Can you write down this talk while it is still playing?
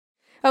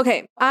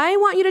Okay, I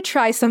want you to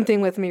try something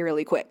with me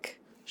really quick.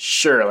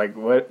 Sure, like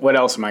what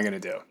else am I going to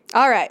do?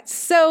 All right,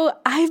 so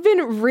I've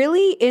been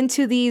really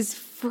into these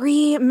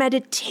free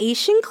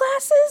meditation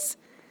classes.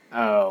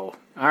 Oh,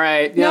 all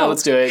right. Yeah, No.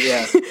 let's do it.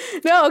 Yeah.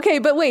 No, okay,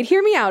 but wait,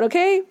 hear me out,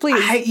 okay? Please.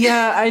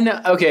 I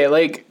know. Okay,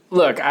 like,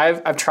 look,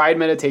 I've tried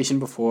meditation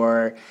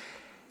before.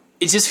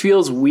 It just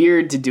feels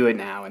weird to do it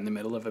now in the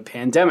middle of a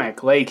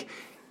pandemic. Like,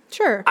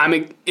 Sure.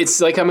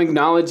 it's like I'm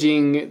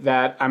acknowledging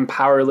that I'm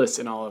powerless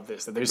in all of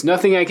this, that there's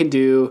nothing I can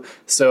do,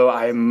 so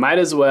I might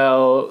as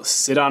well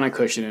sit on a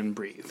cushion and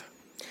breathe.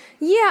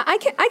 Yeah, I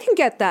can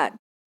get that.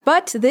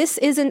 But this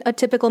isn't a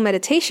typical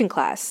meditation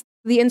class.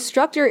 The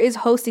instructor is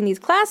hosting these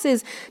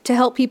classes to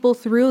help people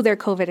through their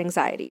COVID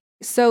anxiety.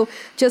 So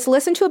just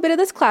listen to a bit of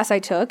this class I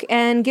took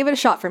and give it a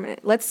shot for a minute.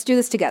 Let's do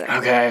this together.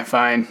 Okay,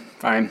 fine.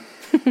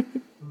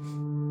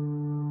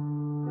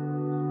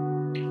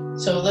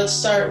 So let's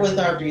start with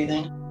our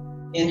breathing.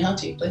 Inhale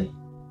deeply.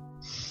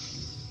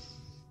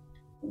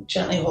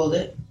 Gently hold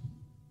it.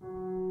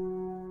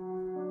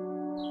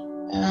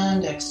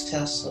 And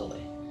exhale slowly.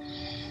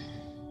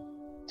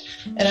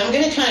 And I'm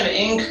going to kind of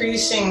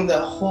increasing the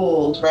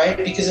hold, right?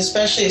 Because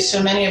especially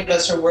so many of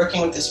us are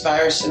working with this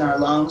virus in our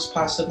lungs,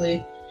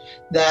 possibly,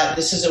 that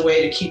this is a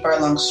way to keep our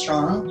lungs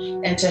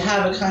strong and to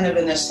have a kind of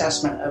an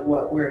assessment of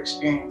what we're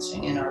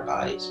experiencing in our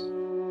bodies.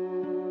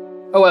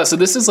 Oh, wow. So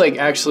this is like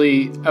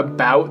actually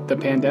about the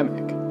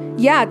pandemic.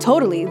 Yeah,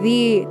 totally.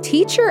 The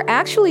teacher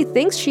actually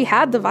thinks she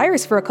had the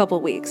virus for a couple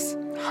weeks.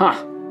 Huh.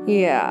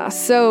 Yeah,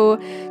 so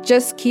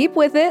just keep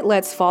with it.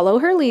 Let's follow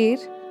her lead.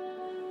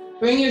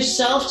 Bring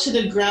yourself to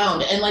the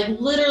ground and like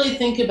literally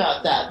think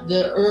about that.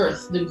 The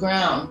earth, the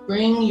ground.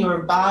 Bring your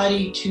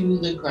body to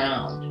the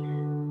ground.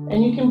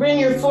 And you can bring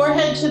your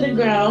forehead to the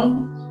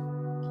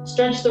ground.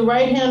 Stretch the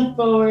right hand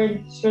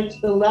forward. Stretch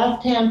the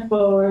left hand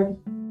forward.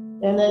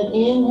 And then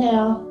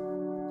inhale.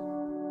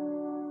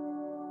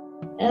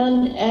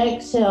 And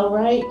exhale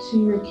right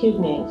to your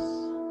kidneys.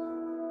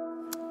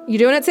 You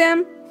doing it,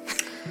 Sam?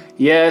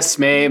 Yes,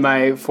 May,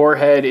 my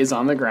forehead is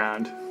on the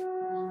ground.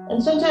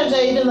 And sometimes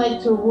I even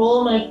like to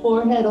roll my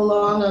forehead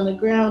along on the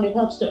ground. It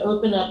helps to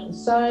open up the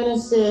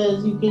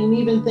sinuses. You can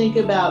even think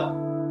about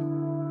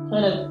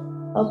kind of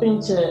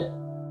helping to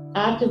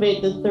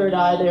activate the third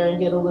eye there and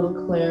get a little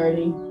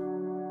clarity.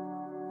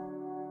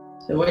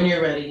 So when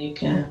you're ready, you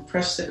can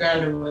press the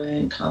ground away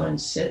and come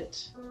and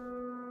sit.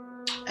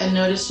 And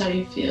notice how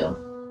you feel.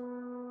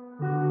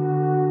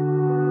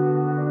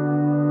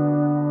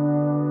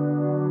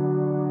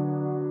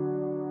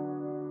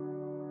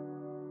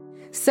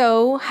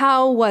 So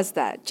how was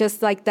that?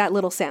 Just like that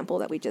little sample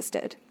that we just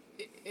did.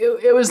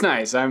 It was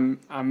nice.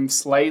 I'm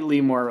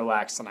slightly more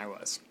relaxed than I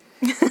was.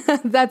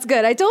 That's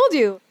good. I told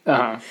you.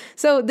 Uh-huh.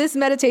 So this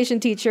meditation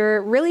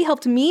teacher really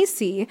helped me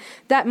see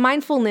that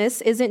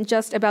mindfulness isn't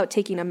just about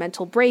taking a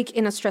mental break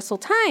in a stressful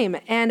time.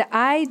 And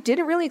I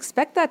didn't really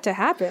expect that to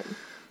happen.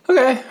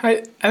 Okay,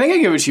 I think I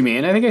get what you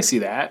mean. I think I see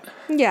that.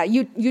 Yeah,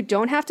 you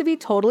don't have to be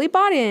totally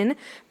bought in,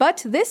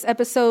 but this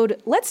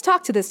episode, let's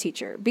talk to this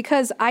teacher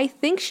because I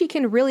think she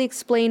can really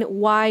explain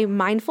why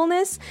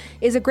mindfulness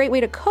is a great way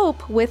to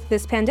cope with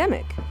this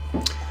pandemic.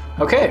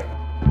 Okay.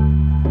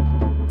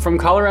 From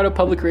Colorado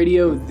Public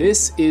Radio,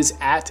 this is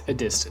At a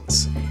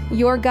Distance.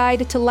 Your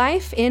guide to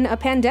life in a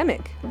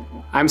pandemic.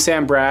 I'm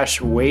Sam Brash,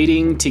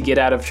 waiting to get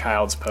out of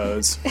child's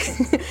pose.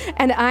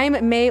 And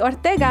I'm May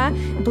Ortega,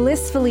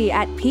 blissfully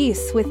at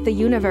peace with the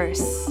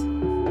universe.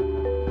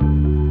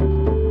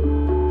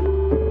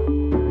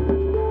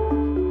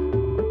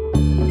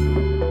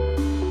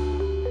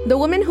 The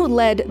woman who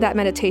led that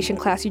meditation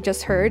class you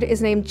just heard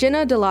is named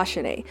Jenna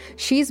DeLachene.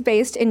 She's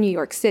based in New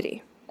York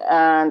City.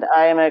 And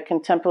I am a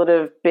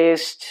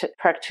contemplative-based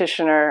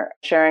practitioner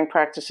sharing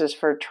practices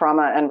for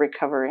trauma and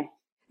recovery.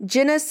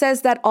 Jenna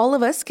says that all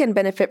of us can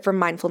benefit from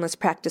mindfulness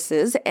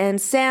practices. And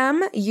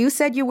Sam, you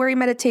said you worry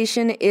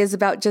meditation is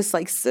about just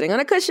like sitting on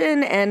a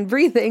cushion and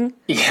breathing.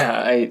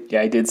 Yeah,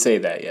 I did say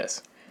that,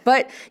 yes.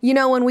 But, you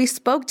know, when we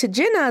spoke to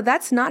Jenna,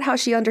 that's not how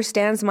she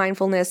understands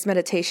mindfulness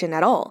meditation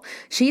at all.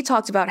 She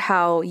talked about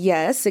how,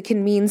 yes, it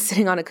can mean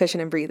sitting on a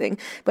cushion and breathing,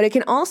 but it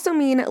can also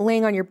mean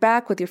laying on your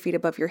back with your feet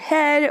above your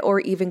head or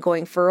even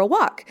going for a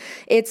walk.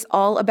 It's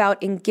all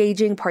about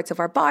engaging parts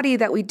of our body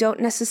that we don't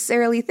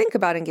necessarily think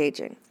about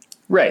engaging.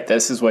 Right,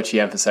 this is what she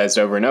emphasized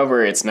over and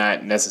over. It's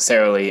not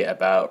necessarily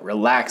about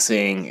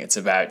relaxing, it's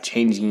about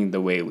changing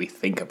the way we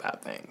think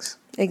about things.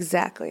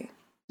 Exactly.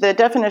 The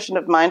definition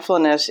of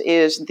mindfulness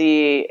is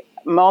the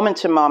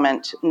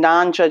moment-to-moment,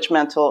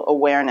 non-judgmental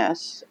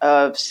awareness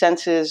of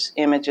senses,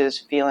 images,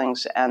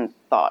 feelings, and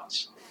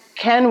thoughts.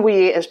 Can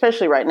we,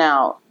 especially right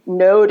now,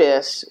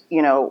 notice,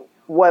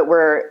 what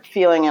we're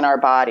feeling in our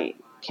body?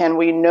 Can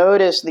we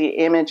notice the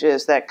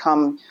images that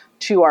come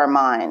to our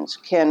minds?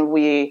 Can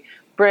we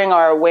bring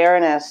our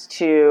awareness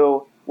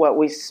to what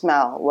we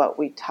smell, what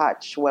we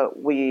touch,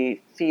 what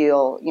we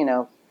feel,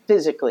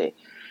 physically?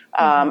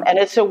 And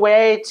it's a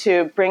way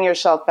to bring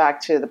yourself back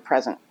to the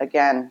present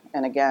again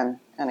and again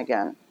and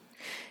again.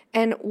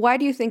 And why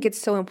do you think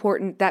it's so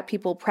important that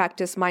people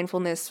practice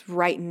mindfulness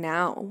right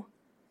now?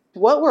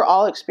 What we're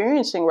all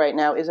experiencing right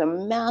now is a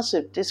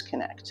massive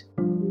disconnect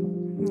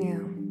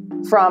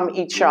from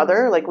each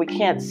other. Like, we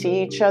can't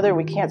see each other.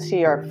 We can't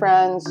see our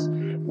friends.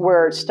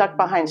 We're stuck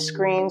behind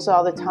screens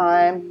all the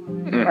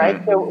time,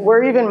 right? So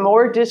we're even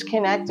more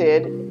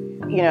disconnected,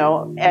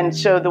 and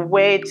so the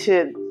way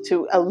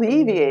to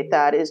alleviate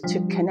that is to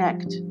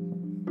connect,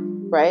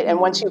 right? And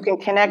once you can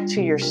connect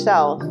to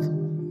yourself,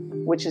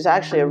 which is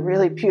actually a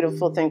really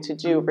beautiful thing to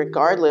do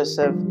regardless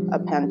of a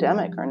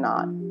pandemic or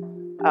not,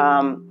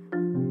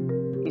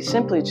 you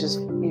simply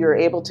you're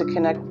able to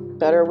connect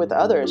better with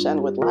others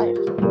and with life.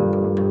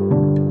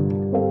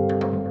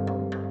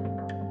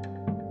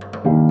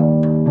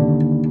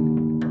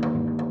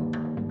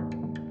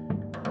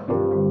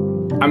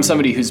 I'm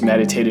somebody who's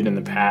meditated in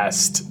the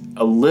past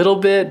a little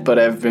bit, but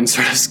I've been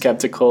sort of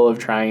skeptical of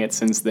trying it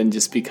since then,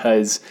 just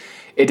because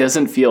it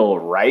doesn't feel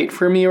right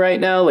for me right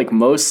now. Like,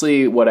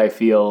 mostly what I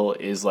feel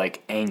is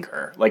like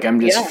anger. Like,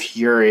 I'm just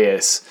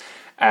furious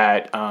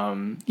at,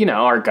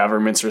 our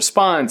government's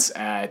response,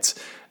 at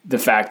the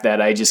fact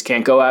that I just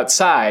can't go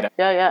outside.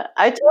 Yeah.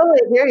 I totally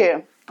hear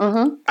you.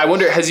 Mm-hmm. I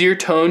wonder, has your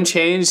tone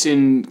changed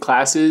in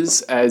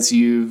classes as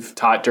you've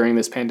taught during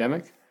this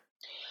pandemic?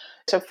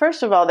 So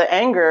first of all, the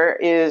anger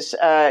is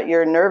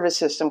your nervous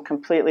system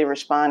completely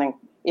responding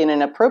in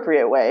an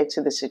appropriate way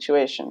to the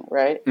situation,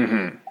 right?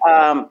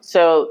 Mm-hmm.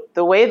 So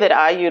the way that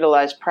I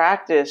utilize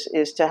practice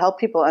is to help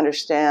people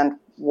understand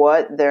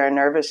what their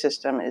nervous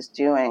system is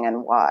doing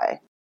and why.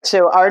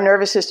 So our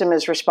nervous system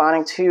is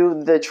responding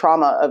to the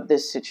trauma of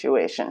this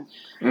situation.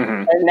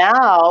 Mm-hmm. And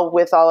now,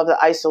 with all of the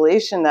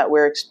isolation that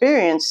we're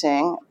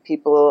experiencing,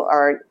 people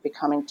are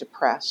becoming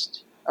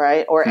depressed.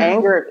 Right? Or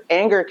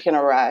anger can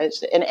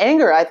arise. And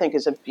anger, I think,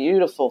 is a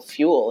beautiful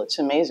fuel. It's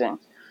amazing.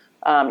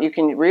 You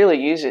can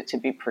really use it to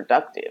be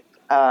productive.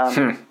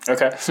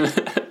 Okay.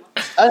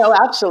 Oh, no,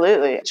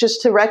 absolutely.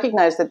 Just to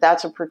recognize that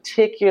that's a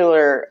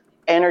particular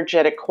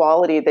energetic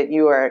quality that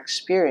you are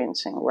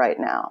experiencing right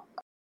now.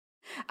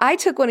 I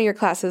took one of your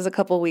classes a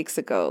couple weeks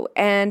ago,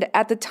 and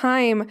at the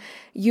time,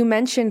 you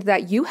mentioned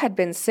that you had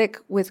been sick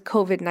with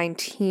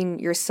COVID-19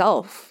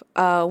 yourself.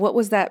 What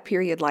was that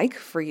period like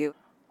for you?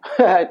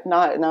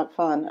 Not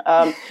fun.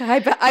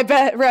 I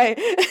bet, right.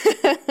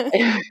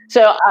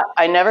 So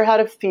I never had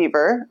a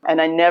fever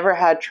and I never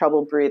had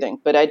trouble breathing,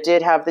 but I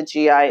did have the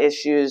GI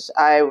issues.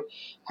 I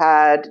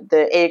had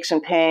the aches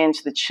and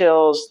pains, the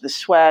chills, the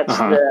sweats,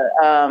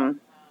 the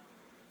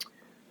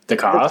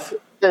cough,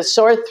 the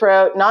sore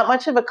throat. Not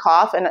much of a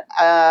cough, and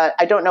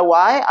I don't know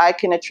why. I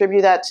can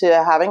attribute that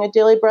to having a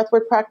daily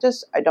breathwork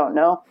practice. I don't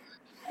know.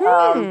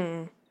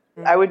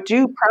 I would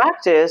do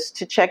practice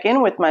to check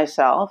in with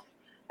myself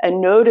and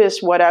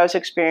notice what I was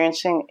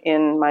experiencing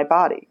in my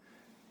body.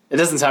 It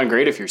doesn't sound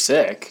great if you're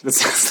sick. That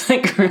sounds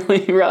like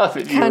really rough.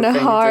 Kind of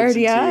hard,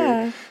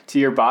 yeah. To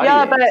your body.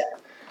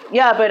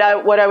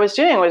 But what I was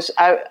doing was,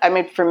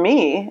 for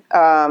me,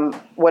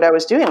 what I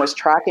was doing was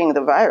tracking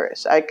the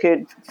virus. I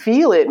could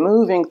feel it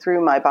moving through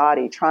my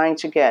body, trying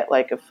to get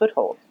like a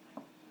foothold.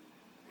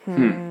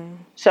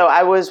 So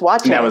I was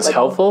watching. And that was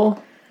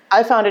helpful?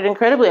 I found it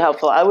incredibly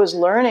helpful. I was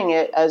learning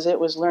it as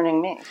it was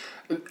learning me.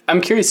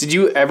 I'm curious, did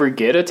you ever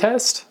get a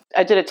test?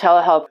 I did a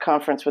telehealth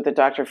conference with a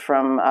doctor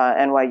from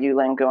NYU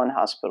Langone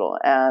Hospital,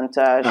 and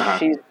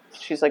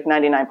she's like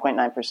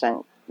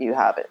 99.9% you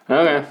have it.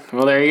 Okay,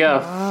 well, there you go.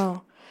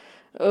 Wow.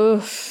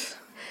 Oof.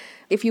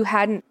 If you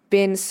hadn't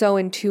been so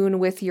in tune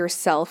with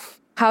yourself,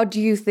 how do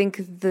you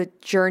think the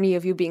journey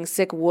of you being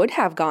sick would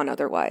have gone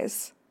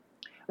otherwise?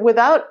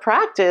 Without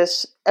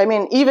practice,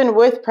 even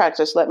with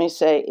practice, let me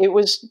say, it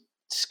was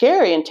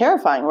scary and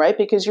terrifying, right?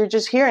 Because you're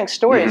just hearing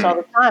stories all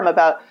the time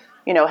about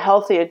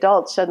healthy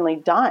adults suddenly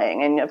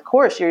dying. And of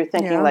course you're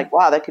thinking like,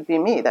 wow, that could be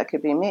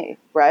me,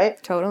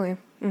 right? Totally.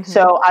 Mm-hmm.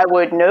 So I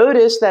would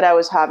notice that I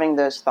was having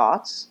those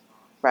thoughts,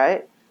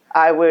 right?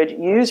 I would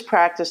use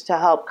practice to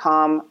help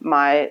calm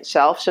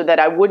myself so that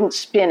I wouldn't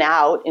spin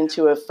out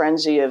into a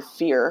frenzy of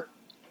fear.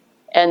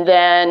 And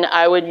then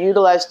I would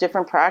utilize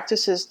different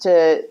practices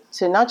to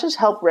not just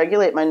help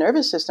regulate my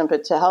nervous system,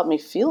 but to help me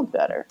feel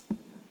better.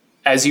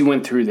 As you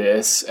went through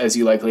this, as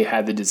you likely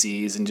had the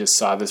disease and just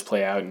saw this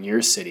play out in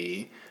your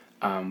city,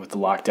 with the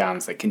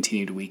lockdowns that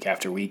continued week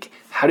after week,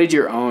 how did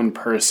your own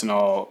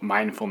personal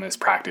mindfulness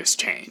practice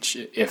change,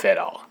 if at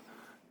all?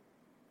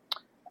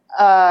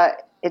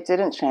 It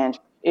didn't change.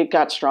 It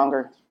got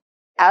stronger.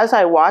 As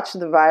I watched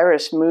the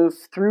virus move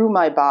through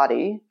my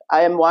body,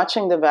 I am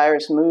watching the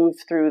virus move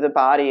through the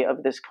body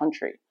of this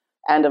country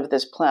and of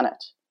this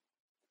planet.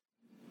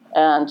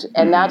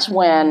 And that's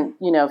when,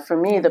 for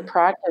me, the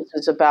practice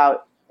is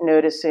about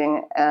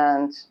noticing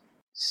and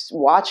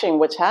watching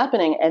what's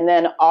happening and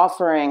then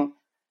offering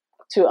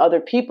to other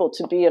people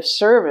to be of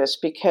service,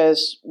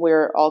 because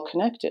we're all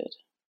connected.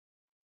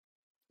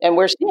 And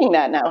we're seeing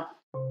that now.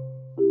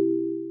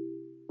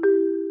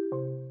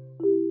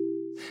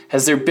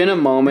 Has there been a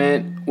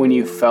moment when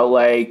you felt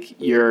like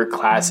your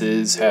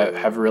classes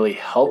have really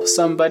helped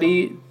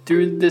somebody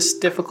through this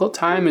difficult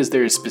time? Is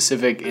there a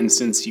specific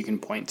instance you can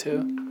point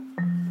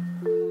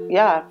to?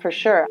 Yeah, for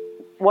sure.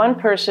 One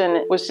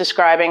person was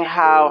describing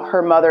how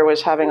her mother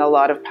was having a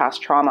lot of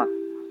past trauma.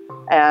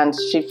 And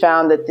she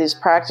found that these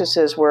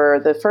practices were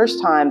the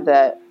first time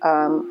that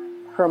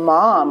her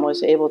mom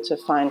was able to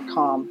find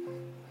calm.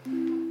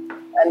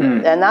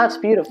 And that's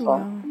beautiful.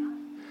 Wow.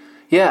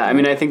 Yeah, I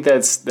mean, I think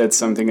that's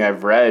something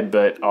I've read,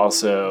 but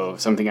also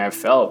something I've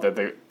felt,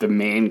 that the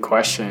main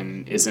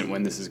question isn't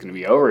when this is going to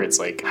be over. It's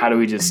like, how do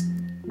we just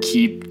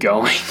keep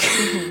going?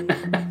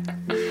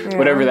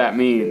 Whatever that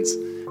means.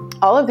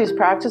 All of these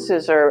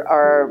practices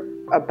are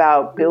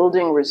about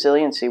building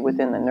resiliency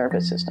within the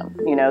nervous system.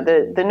 You know,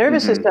 the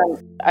nervous system,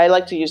 I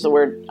like to use the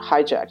word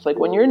hijacked. Like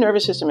when your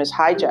nervous system is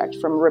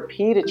hijacked from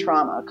repeated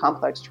trauma,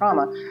 complex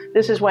trauma,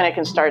 this is when it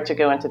can start to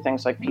go into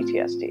things like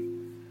PTSD.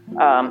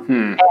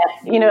 And,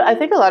 you know, I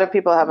think a lot of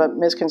people have a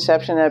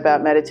misconception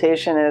about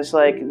meditation is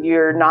like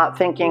you're not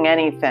thinking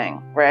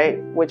anything,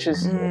 right? Which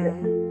is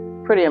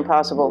pretty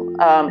impossible.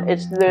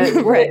 It's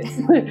the Right.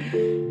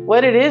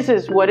 What it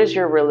is what is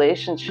your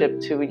relationship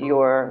to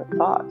your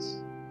thoughts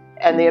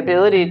and the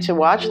ability to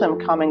watch them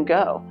come and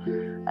go.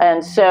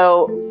 And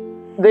so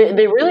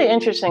the really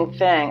interesting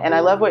thing, and I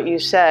love what you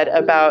said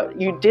about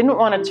you didn't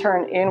want to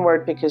turn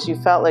inward because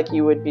you felt like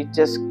you would be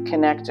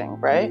disconnecting,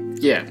 right?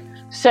 Yeah.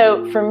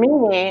 So for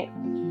me,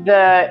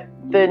 the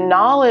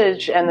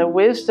knowledge and the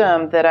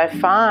wisdom that I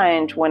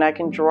find when I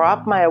can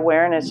drop my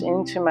awareness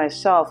into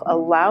myself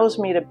allows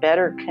me to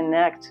better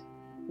connect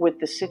with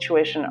the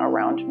situation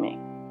around me.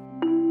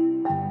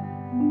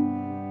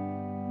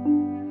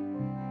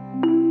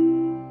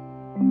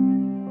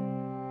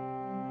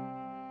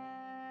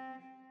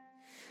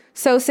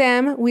 So,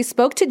 Sam, we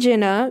spoke to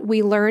Jinnah.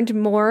 We learned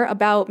more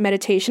about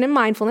meditation and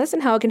mindfulness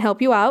and how it can help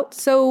you out.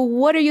 So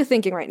what are you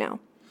thinking right now?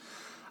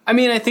 I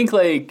mean, I think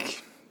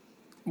like,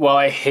 well,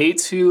 I hate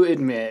to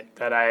admit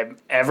that I'm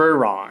ever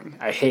wrong.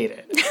 I hate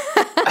it.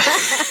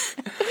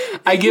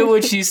 I get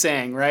what she's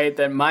saying, right?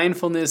 That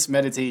mindfulness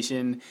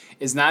meditation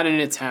is not an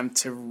attempt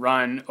to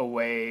run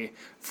away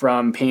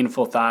from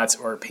painful thoughts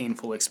or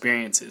painful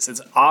experiences.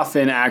 It's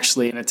often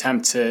actually an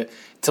attempt to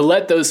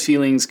let those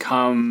feelings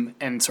come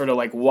and sort of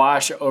like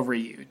wash over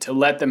you, to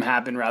let them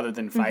happen rather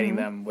than fighting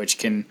them, which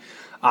can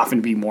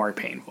often be more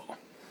painful.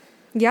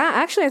 Yeah,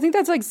 actually, I think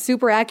that's like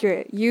super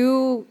accurate.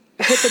 You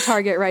hit the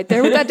target right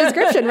there with that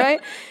description, right?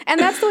 And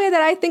that's the way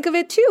that I think of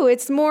it too.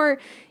 It's more,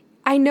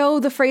 I know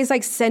the phrase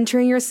like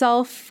centering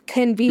yourself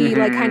can be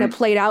like kind of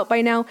played out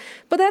by now,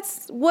 but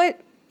that's what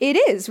it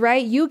is,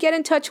 right? You get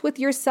in touch with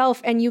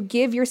yourself and you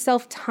give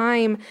yourself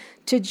time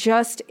to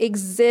just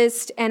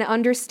exist and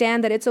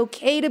understand that it's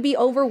okay to be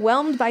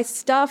overwhelmed by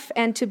stuff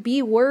and to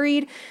be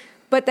worried,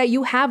 but that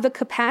you have the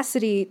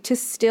capacity to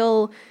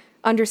still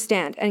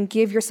understand and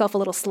give yourself a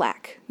little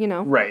slack, you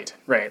know? Right.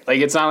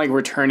 Like it's not like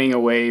we're turning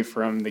away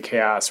from the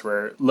chaos.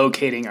 We're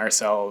locating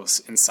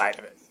ourselves inside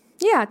of it.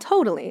 Yeah,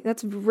 totally.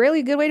 That's a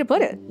really good way to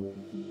put it.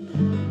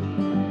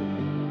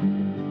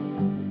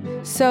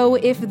 So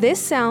if this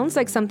sounds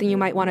like something you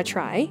might want to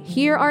try,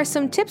 here are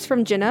some tips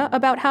from Jinnah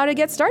about how to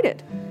get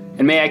started.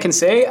 And I can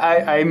say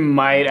I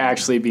might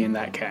actually be in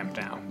that camp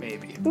now,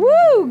 maybe.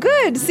 Woo,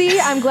 good. See,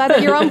 I'm glad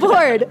that you're on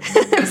board.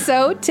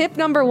 So tip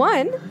number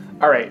 1.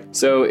 All right.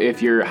 So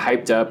if you're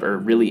hyped up or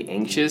really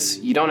anxious,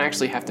 you don't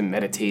actually have to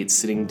meditate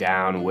sitting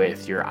down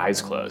with your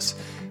eyes closed.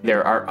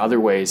 There are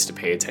other ways to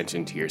pay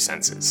attention to your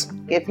senses.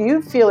 If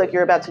you feel like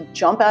you're about to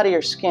jump out of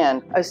your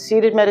skin, a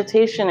seated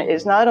meditation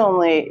is not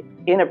only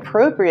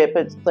inappropriate,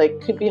 but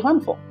like could be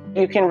harmful.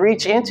 You can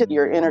reach into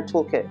your inner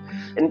toolkit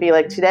and be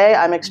like, today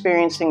I'm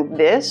experiencing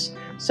this.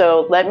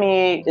 So let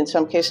me, in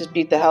some cases,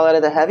 beat the hell out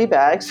of the heavy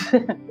bags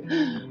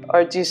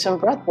or do some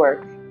breath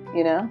work,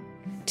 you know?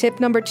 Tip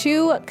number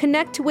 2,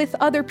 connect with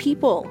other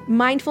people.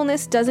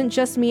 Mindfulness doesn't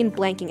just mean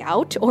blanking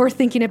out or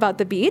thinking about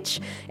the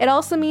beach. It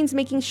also means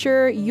making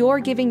sure you're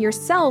giving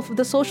yourself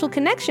the social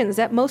connections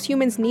that most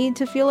humans need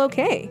to feel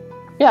okay.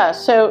 Yeah,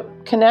 so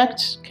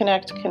connect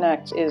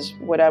is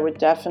what I would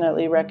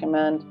definitely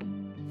recommend.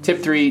 Tip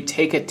 3,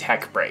 take a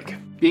tech break.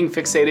 Being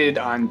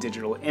fixated on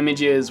digital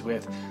images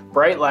with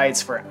bright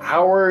lights for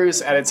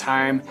hours at a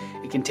time,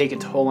 it can take a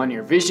toll on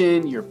your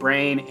vision, your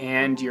brain,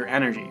 and your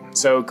energy.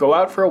 So go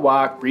out for a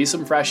walk, breathe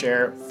some fresh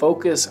air,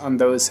 focus on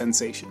those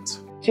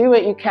sensations. Do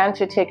what you can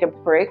to take a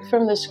break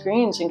from the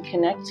screens and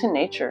connect to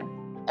nature.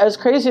 As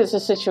crazy as the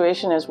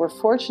situation is, we're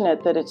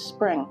fortunate that it's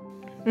spring.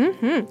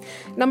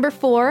 Number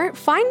 4,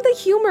 find the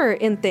humor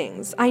in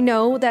things. I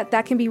know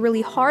that can be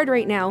really hard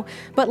right now,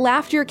 but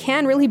laughter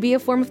can really be a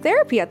form of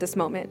therapy at this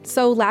moment.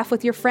 So laugh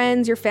with your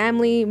friends, your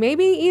family,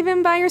 maybe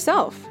even by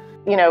yourself.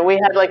 You know, we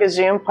had like a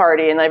Zoom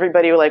party and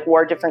everybody like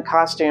wore different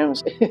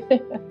costumes.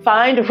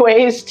 Find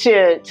ways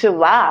to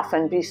laugh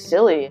and be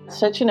silly. It's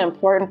such an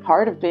important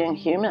part of being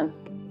human.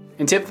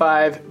 And tip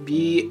 5,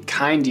 be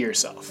kind to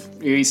yourself.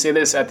 You say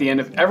this at the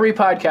end of every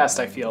podcast,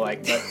 I feel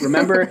like, but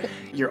remember,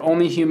 you're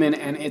only human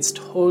and it's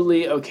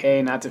totally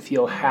okay not to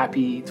feel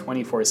happy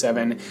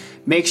 24/7.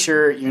 Make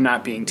sure you're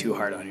not being too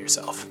hard on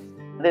yourself.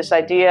 This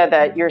idea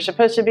that you're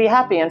supposed to be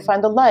happy and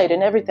find the light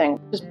in everything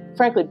is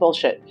frankly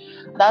bullshit.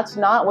 That's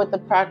not what the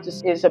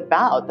practice is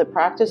about. The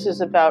practice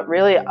is about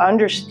really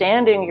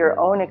understanding your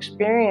own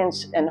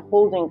experience and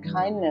holding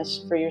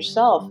kindness for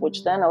yourself,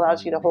 which then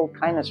allows you to hold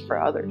kindness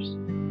for others.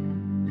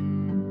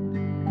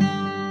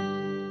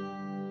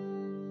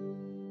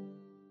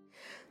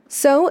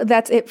 So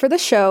that's it for the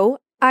show.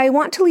 I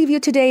want to leave you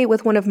today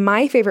with one of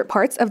my favorite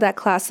parts of that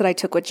class that I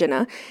took with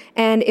Jinnah.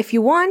 And if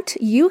you want,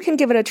 you can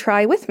give it a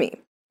try with me.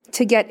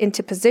 To get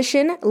into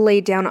position,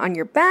 lay down on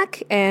your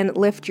back and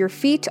lift your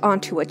feet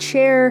onto a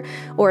chair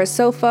or a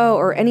sofa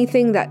or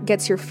anything that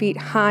gets your feet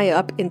high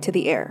up into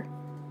the air.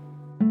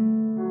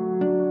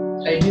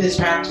 I do this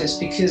practice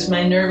because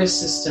my nervous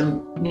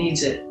system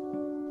needs it.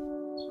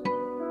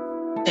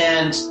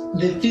 And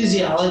the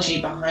physiology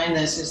behind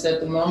this is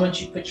that the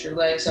moment you put your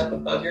legs up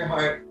above your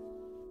heart,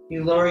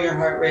 you lower your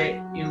heart rate,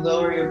 you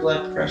lower your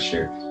blood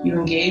pressure, you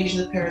engage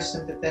the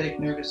parasympathetic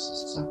nervous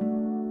system.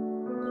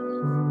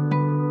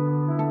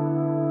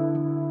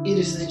 It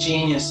is the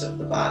genius of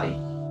the body.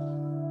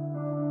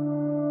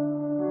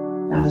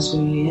 As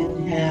we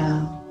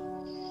inhale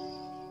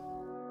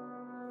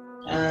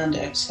and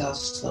exhale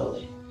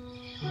slowly.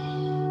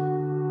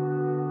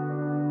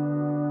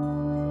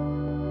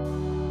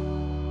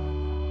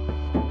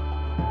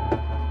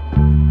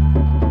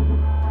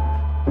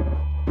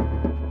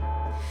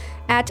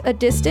 At a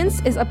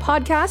Distance is a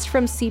podcast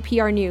from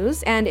CPR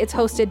News, and it's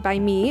hosted by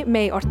me,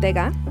 May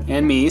Ortega.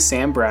 And me,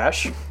 Sam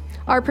Brash.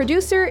 Our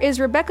producer is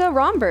Rebecca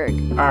Romberg.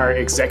 Our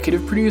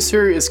executive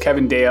producer is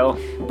Kevin Dale.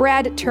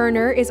 Brad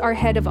Turner is our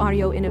head of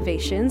audio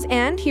innovations,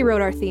 and he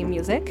wrote our theme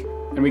music.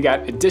 And we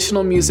got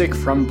additional music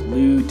from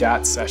Blue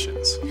Dot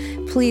Sessions.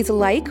 Please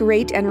like,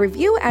 rate, and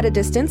review At a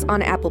Distance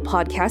on Apple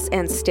Podcasts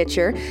and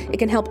Stitcher. It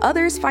can help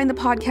others find the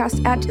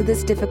podcast at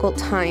this difficult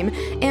time.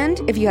 And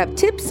if you have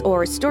tips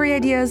or story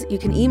ideas, you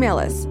can email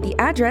us. The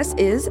address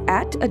is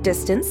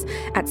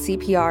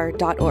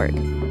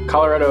atadistance@cpr.org.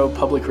 Colorado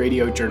Public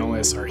Radio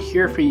journalists are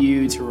here for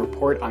you to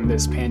report on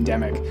this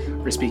pandemic.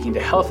 We're speaking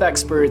to health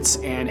experts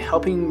and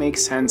helping make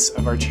sense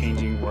of our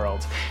changing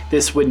world.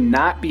 This would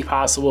not be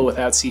possible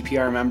without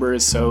CPR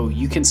members, so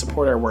you can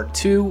support our work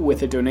too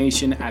with a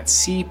donation at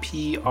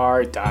cpr.org.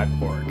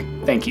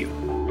 Thank you.